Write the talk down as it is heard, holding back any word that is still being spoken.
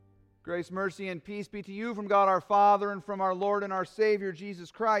Grace, mercy, and peace be to you from God our Father and from our Lord and our Savior, Jesus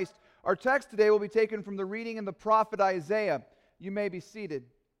Christ. Our text today will be taken from the reading in the prophet Isaiah. You may be seated.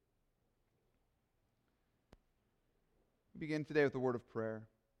 We begin today with a word of prayer.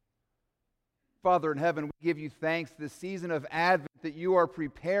 Father in heaven, we give you thanks this season of Advent that you are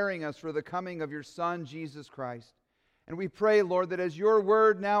preparing us for the coming of your Son, Jesus Christ. And we pray, Lord, that as your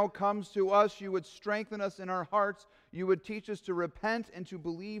word now comes to us, you would strengthen us in our hearts. You would teach us to repent and to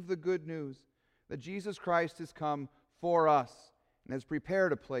believe the good news that Jesus Christ has come for us and has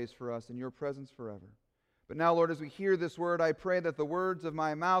prepared a place for us in your presence forever. But now, Lord, as we hear this word, I pray that the words of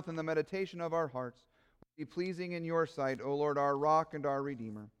my mouth and the meditation of our hearts will be pleasing in your sight, O Lord, our rock and our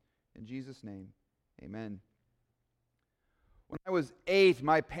redeemer. In Jesus' name, amen. When I was 8,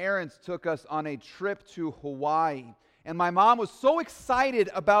 my parents took us on a trip to Hawaii. And my mom was so excited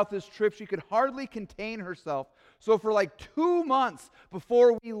about this trip, she could hardly contain herself. So for like 2 months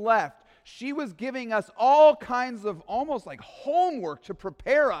before we left, she was giving us all kinds of almost like homework to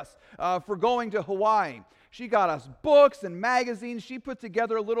prepare us for going to Hawaii. She got us books and magazines. She put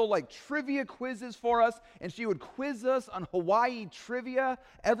together little like trivia quizzes for us, and she would quiz us on Hawaii trivia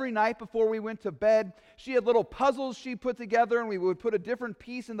every night before we went to bed. She had little puzzles she put together, and we would put a different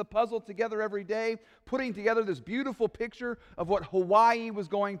piece in the puzzle together every day, putting together this beautiful picture of what Hawaii was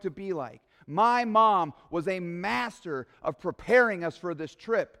going to be like. My mom was a master of preparing us for this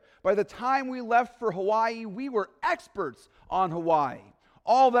trip. By the time we left for Hawaii, we were experts on Hawaii.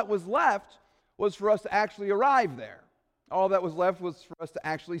 All that was left was for us to actually arrive there. All that was left was for us to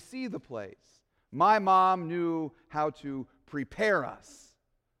actually see the place. My mom knew how to prepare us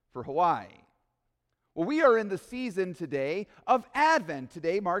for Hawaii. Well, we are in the season today of Advent.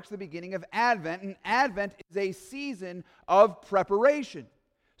 Today marks the beginning of Advent, and Advent is a season of preparation.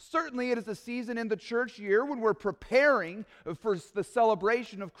 Certainly it is a season in the church year when we're preparing for the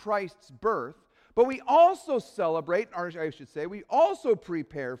celebration of Christ's birth, but we also celebrate, or I should say, we also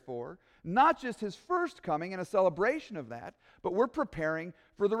prepare for not just his first coming and a celebration of that, but we're preparing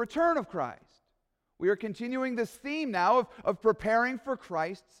for the return of Christ. We are continuing this theme now of preparing for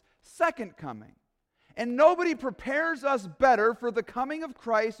Christ's second coming. And nobody prepares us better for the coming of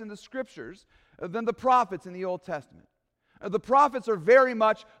Christ in the Scriptures than the prophets in the Old Testament. The prophets are very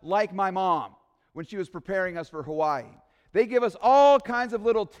much like my mom when she was preparing us for Hawaii. They give us all kinds of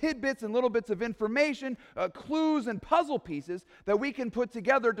little tidbits and little bits of information, clues and puzzle pieces that we can put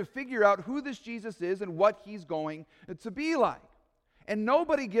together to figure out who this Jesus is and what he's going to be like. And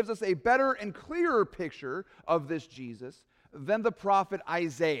nobody gives us a better and clearer picture of this Jesus than the prophet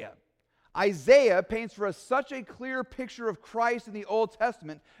Isaiah. Isaiah paints for us such a clear picture of Christ in the Old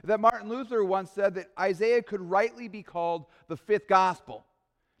Testament that Martin Luther once said that Isaiah could rightly be called the fifth gospel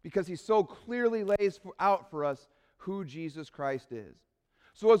because he so clearly lays out for us who Jesus Christ is.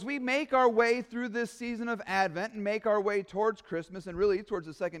 So as we make our way through this season of Advent and make our way towards Christmas and really towards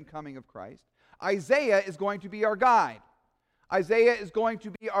the second coming of Christ, Isaiah is going to be our guide. Isaiah is going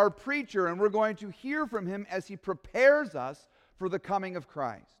to be our preacher, and we're going to hear from him as he prepares us for the coming of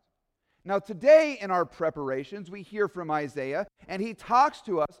Christ. Now today in our preparations, we hear from Isaiah, and he talks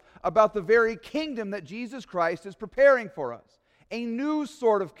to us about the very kingdom that Jesus Christ is preparing for us, a new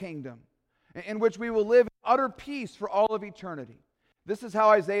sort of kingdom in which we will live in utter peace for all of eternity. This is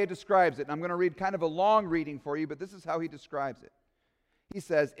how Isaiah describes it. And I'm going to read kind of a long reading for you, but this is how he describes it. He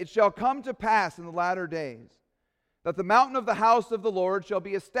says, "It shall come to pass in the latter days that the mountain of the house of the Lord shall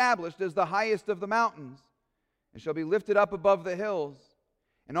be established as the highest of the mountains, and shall be lifted up above the hills,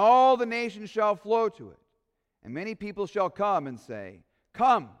 and all the nations shall flow to it. And many people shall come and say,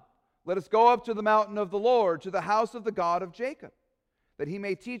 Come, let us go up to the mountain of the Lord, to the house of the God of Jacob, that he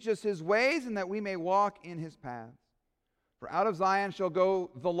may teach us his ways, and that we may walk in his paths. For out of Zion shall go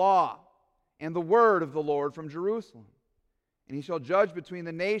the law and the word of the Lord from Jerusalem. And he shall judge between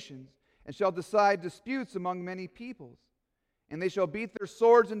the nations, and shall decide disputes among many peoples. And they shall beat their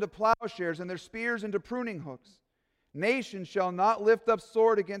swords into plowshares, and their spears into pruning hooks. Nation shall not lift up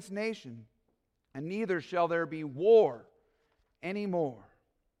sword against nation, and neither shall there be war anymore."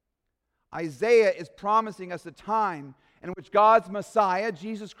 Isaiah is promising us a time in which God's Messiah,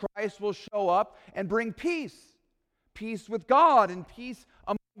 Jesus Christ, will show up and bring peace. Peace with God and peace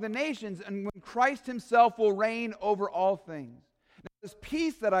among the nations, and when Christ himself will reign over all things. Now, this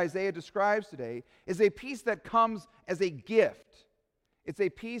peace that Isaiah describes today is a peace that comes as a gift. It's a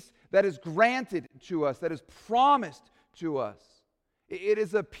peace that is granted to us, that is promised to us. It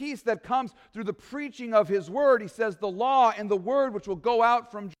is a peace that comes through the preaching of his word. He says the law and the word which will go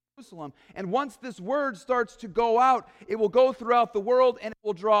out from Jerusalem. And once this word starts to go out, it will go throughout the world and it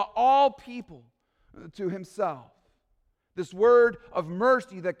will draw all people to himself. This word of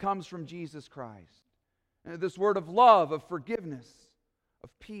mercy that comes from Jesus Christ. This word of love, of forgiveness, of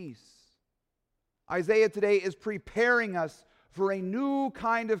peace. Isaiah today is preparing us for a new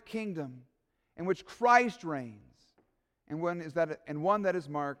kind of kingdom in which Christ reigns, and one that is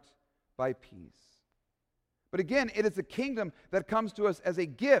marked by peace. But again, it is a kingdom that comes to us as a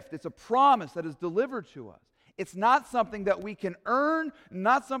gift. It's a promise that is delivered to us. It's not something that we can earn,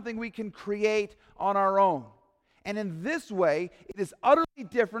 not something we can create on our own. And in this way, it is utterly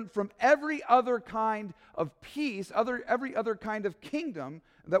different from every other kind of peace, every other kind of kingdom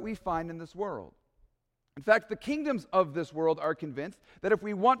that we find in this world. In fact, the kingdoms of this world are convinced that if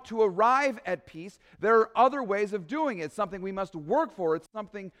we want to arrive at peace, there are other ways of doing it. It's something we must work for. It's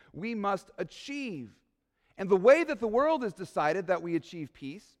something we must achieve. And the way that the world has decided that we achieve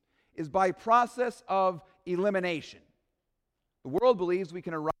peace is by process of elimination. The world believes we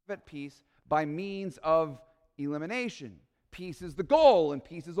can arrive at peace by means of elimination. Peace is the goal, and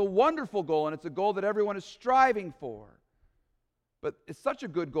peace is a wonderful goal, and it's a goal that everyone is striving for. But it's such a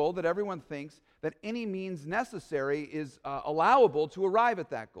good goal that everyone thinks that any means necessary is allowable to arrive at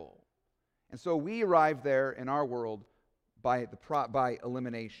that goal. And so we arrive there in our world by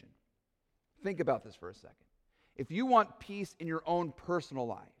elimination. Think about this for a second. If you want peace in your own personal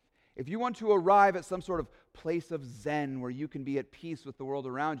life, if you want to arrive at some sort of place of Zen where you can be at peace with the world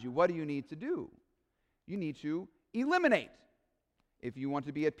around you, what do you need to do? You need to eliminate. If you want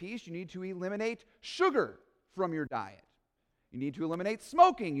to be at peace, you need to eliminate sugar from your diet. You need to eliminate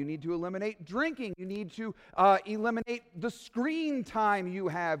smoking. You need to eliminate drinking. You need to eliminate the screen time you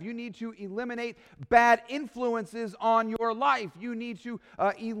have. You need to eliminate bad influences on your life. You need to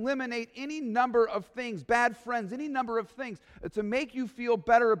eliminate any number of things, bad friends, any number of things to make you feel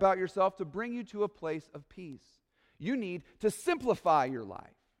better about yourself, to bring you to a place of peace. You need to simplify your life.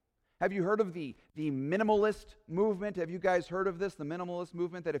 Have you heard of the minimalist movement? Have you guys heard of this, the minimalist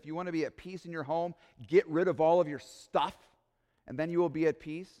movement, that if you want to be at peace in your home, get rid of all of your stuff, and then you will be at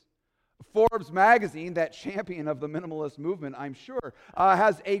peace? Forbes magazine, that champion of the minimalist movement, I'm sure,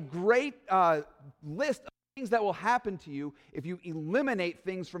 has a great list of things that will happen to you if you eliminate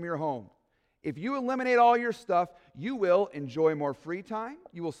things from your home. If you eliminate all your stuff, you will enjoy more free time,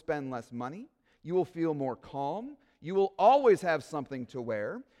 you will spend less money, you will feel more calm, you will always have something to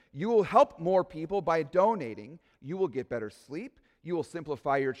wear, you will help more people by donating, you will get better sleep, you will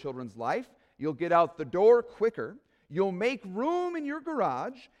simplify your children's life, you'll get out the door quicker, you'll make room in your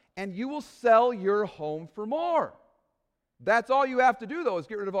garage, and you will sell your home for more. That's all you have to do, though, is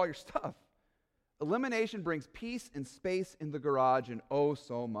get rid of all your stuff. Elimination brings peace and space in the garage and oh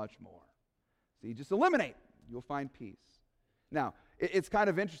so much more. So you just eliminate, you'll find peace. Now, it's kind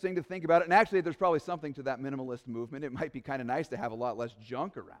of interesting to think about it, and actually there's probably something to that minimalist movement. It might be kind of nice to have a lot less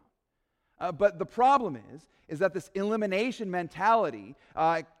junk around. But the problem is that this elimination mentality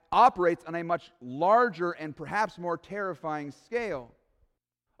operates on a much larger and perhaps more terrifying scale.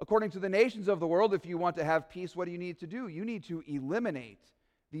 According to the nations of the world, if you want to have peace, what do you need to do? You need to eliminate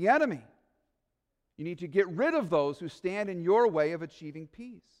the enemy. You need to get rid of those who stand in your way of achieving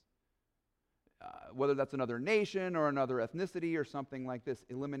peace. Whether that's another nation or another ethnicity or something like this,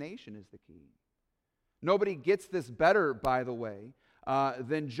 elimination is the key. Nobody gets this better, by the way,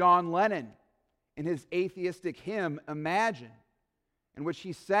 than John Lennon in his atheistic hymn, Imagine, in which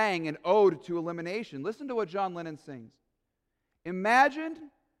he sang an ode to elimination. Listen to what John Lennon sings. Imagine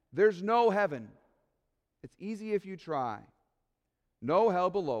there's no heaven. It's easy if you try. No hell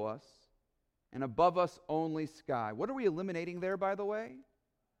below us, and above us only sky. What are we eliminating there, by the way?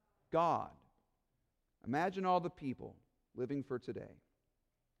 God. Imagine all the people living for today.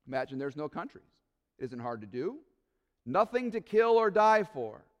 Imagine there's no countries. It isn't hard to do. Nothing to kill or die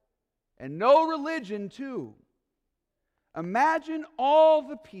for. And no religion, too. Imagine all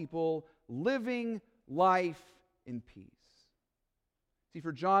the people living life in peace. See,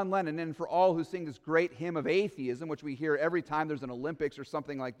 for John Lennon and for all who sing this great hymn of atheism, which we hear every time there's an Olympics or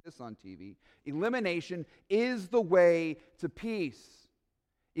something like this on TV, elimination is the way to peace.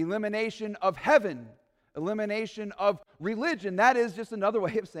 Elimination of heaven, elimination of religion, that is just another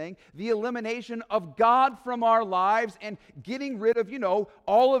way of saying the elimination of God from our lives and getting rid of,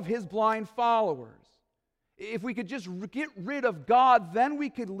 all of his blind followers. If we could just get rid of God, then we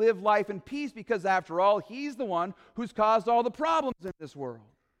could live life in peace, because after all, he's the one who's caused all the problems in this world.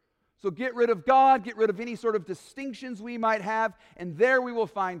 So get rid of God, get rid of any sort of distinctions we might have, and there we will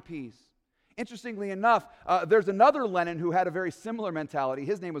find peace. Interestingly enough, there's another Lenin who had a very similar mentality.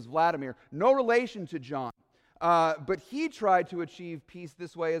 His name was Vladimir, no relation to John. But he tried to achieve peace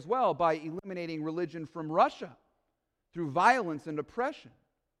this way as well, by eliminating religion from Russia through violence and oppression.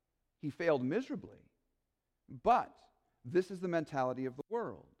 He failed miserably. But This is the mentality of the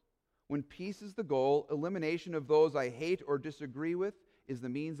world. When peace is the goal, elimination of those I hate or disagree with is the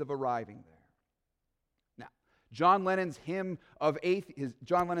means of arriving there. Now, John Lennon's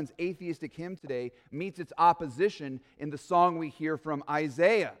atheistic hymn today meets its opposition in the song we hear from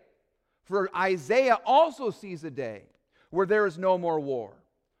Isaiah. For Isaiah also sees a day where there is no more war,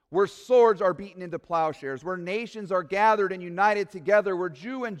 where swords are beaten into plowshares, where nations are gathered and united together, where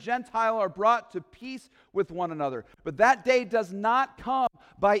Jew and Gentile are brought to peace with one another. But that day does not come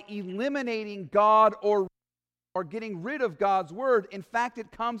by eliminating God or getting rid of God's word. In fact,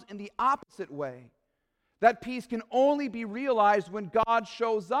 it comes in the opposite way. That peace can only be realized when God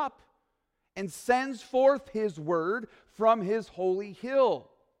shows up and sends forth his word from his holy hill.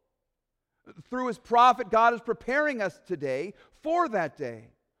 Through his prophet, God is preparing us today for that day,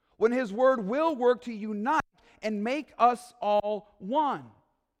 when his word will work to unite and make us all one.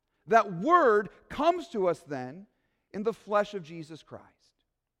 That word comes to us then in the flesh of Jesus Christ.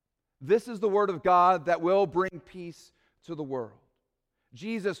 This is the word of God that will bring peace to the world.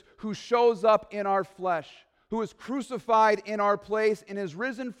 Jesus, who shows up in our flesh, who is crucified in our place and is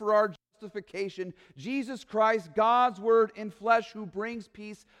risen for our justification. Jesus Christ, God's word in flesh, who brings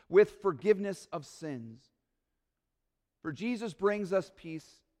peace with forgiveness of sins. For Jesus brings us peace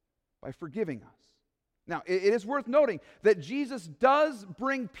by forgiving us. Now, it is worth noting that Jesus does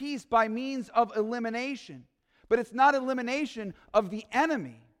bring peace by means of elimination, but it's not elimination of the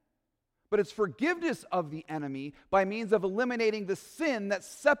enemy, but it's forgiveness of the enemy by means of eliminating the sin that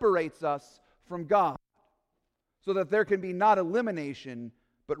separates us from God, so that there can be not elimination,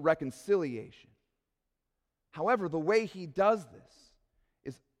 but reconciliation. However, the way he does this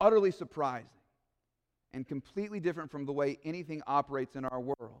is utterly surprising and completely different from the way anything operates in our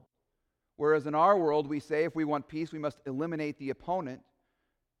world. Whereas in our world, we say if we want peace, we must eliminate the opponent.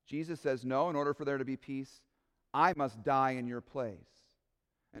 Jesus says, no, in order for there to be peace, I must die in your place.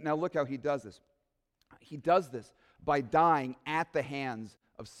 And now look how he does this. He does this by dying at the hands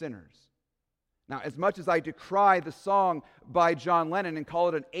of sinners. Now, as much as I decry the song by John Lennon and call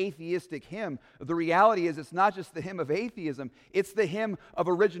it an atheistic hymn, the reality is it's not just the hymn of atheism, it's the hymn of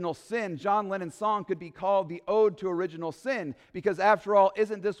original sin. John Lennon's song could be called the Ode to Original Sin, because after all,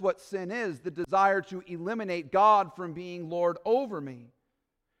 isn't this what sin is? The desire to eliminate God from being Lord over me.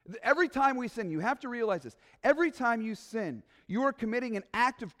 Every time we sin, you have to realize this, every time you sin, you are committing an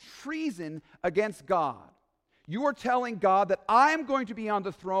act of treason against God. You are telling God that I am going to be on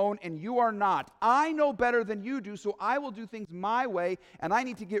the throne and you are not. I know better than you do, so I will do things my way, and I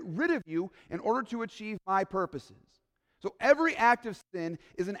need to get rid of you in order to achieve my purposes. So every act of sin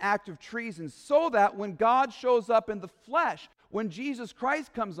is an act of treason, so that when God shows up in the flesh, when Jesus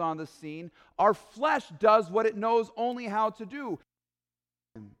Christ comes on the scene, our flesh does what it knows only how to do.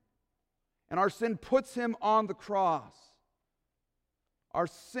 And our sin puts him on the cross. Our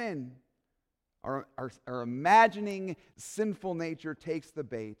sin, our imagining sinful nature takes the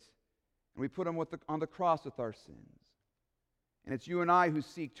bait, and we put him on the cross with our sins. And it's you and I who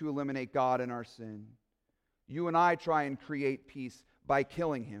seek to eliminate God in our sin. You and I try and create peace by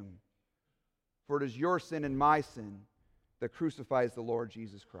killing him. For it is your sin and my sin that crucifies the Lord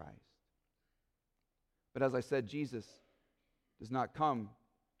Jesus Christ. But as I said, Jesus does not come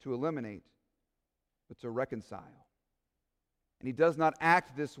to eliminate, but to reconcile. And he does not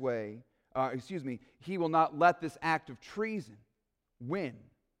act this way. He will not let this act of treason win,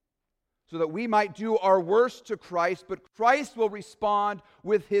 so that we might do our worst to Christ, but Christ will respond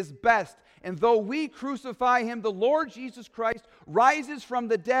with his best. And though we crucify him, the Lord Jesus Christ rises from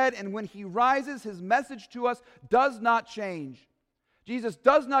the dead, and when he rises, his message to us does not change. Jesus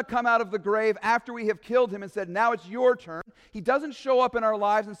does not come out of the grave after we have killed him and said, now it's your turn. He doesn't show up in our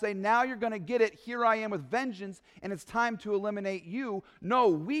lives and say, now you're going to get it. Here I am with vengeance, and it's time to eliminate you. No,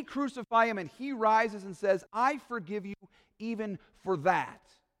 we crucify him, and he rises and says, I forgive you even for that.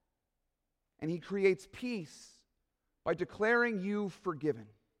 And he creates peace by declaring you forgiven,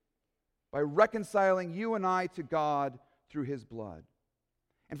 by reconciling you and I to God through his blood.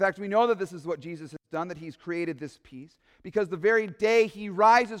 In fact, we know that this is what Jesus has done, that he's created this peace, because the very day he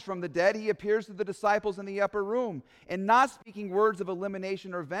rises from the dead, he appears to the disciples in the upper room, and not speaking words of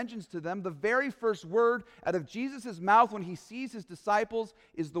elimination or vengeance to them. The very first word out of Jesus' mouth when he sees his disciples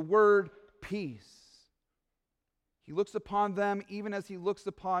is the word peace. He looks upon them even as he looks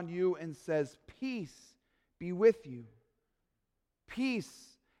upon you and says, peace be with you. Peace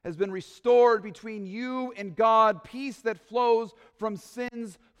has been restored between you and God, peace that flows from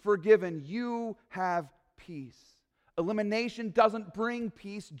sins forgiven. You have peace. Elimination doesn't bring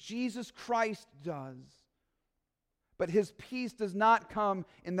peace. Jesus Christ does. But his peace does not come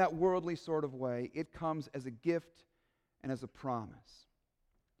in that worldly sort of way. It comes as a gift and as a promise.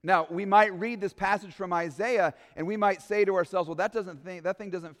 Now, we might read this passage from Isaiah and we might say to ourselves, well, that thing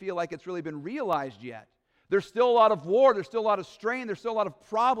doesn't feel like it's really been realized yet. There's still a lot of war, there's still a lot of strain, there's still a lot of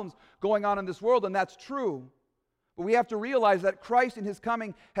problems going on in this world, and that's true. But we have to realize that Christ in his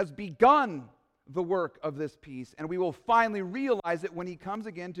coming has begun the work of this peace, and we will finally realize it when he comes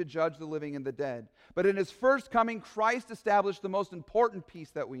again to judge the living and the dead. But in his first coming, Christ established the most important peace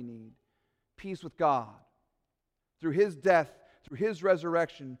that we need, peace with God. Through his death, through his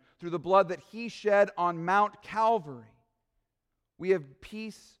resurrection, through the blood that he shed on Mount Calvary, we have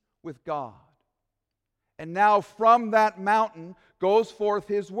peace with God. And now from that mountain goes forth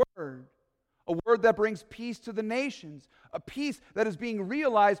his word, a word that brings peace to the nations, a peace that is being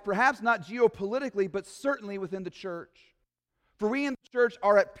realized perhaps not geopolitically, but certainly within the church. For we in the church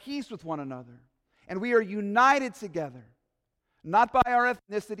are at peace with one another, and we are united together, not by our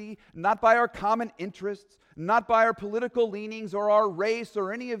ethnicity, not by our common interests, not by our political leanings or our race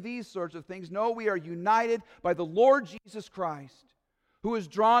or any of these sorts of things. No, we are united by the Lord Jesus Christ, who has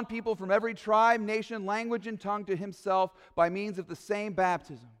drawn people from every tribe, nation, language, and tongue to himself by means of the same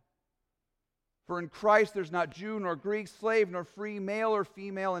baptism. For in Christ there's not Jew nor Greek, slave nor free, male or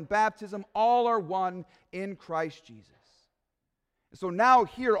female. In baptism, all are one in Christ Jesus. So now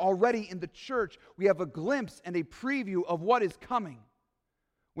here already in the church, we have a glimpse and a preview of what is coming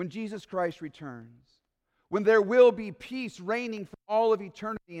when Jesus Christ returns, when there will be peace reigning for all of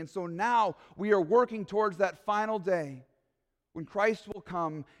eternity. And so now we are working towards that final day when Christ will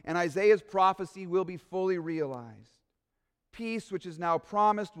come and Isaiah's prophecy will be fully realized. Peace, which is now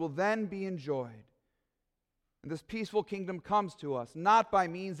promised, will then be enjoyed. And this peaceful kingdom comes to us not by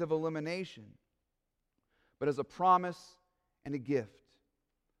means of elimination, but as a promise and a gift,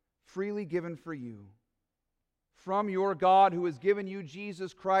 freely given for you, from your God who has given you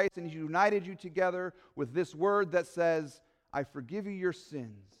Jesus Christ and united you together with this word that says, I forgive you your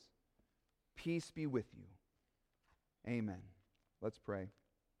sins. Peace be with you. Amen. Let's pray.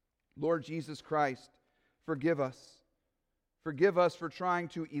 Lord Jesus Christ, forgive us. Forgive us for trying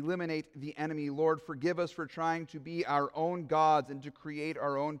to eliminate the enemy. Lord, forgive us for trying to be our own gods and to create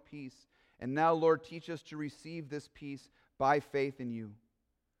our own peace. And now, Lord, teach us to receive this peace by faith in you.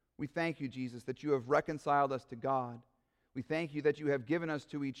 We thank you, Jesus, that you have reconciled us to God. We thank you that you have given us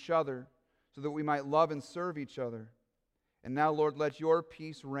to each other so that we might love and serve each other. And now, Lord, let your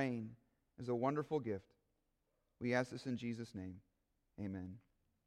peace reign as a wonderful gift. We ask this in Jesus' name. Amen.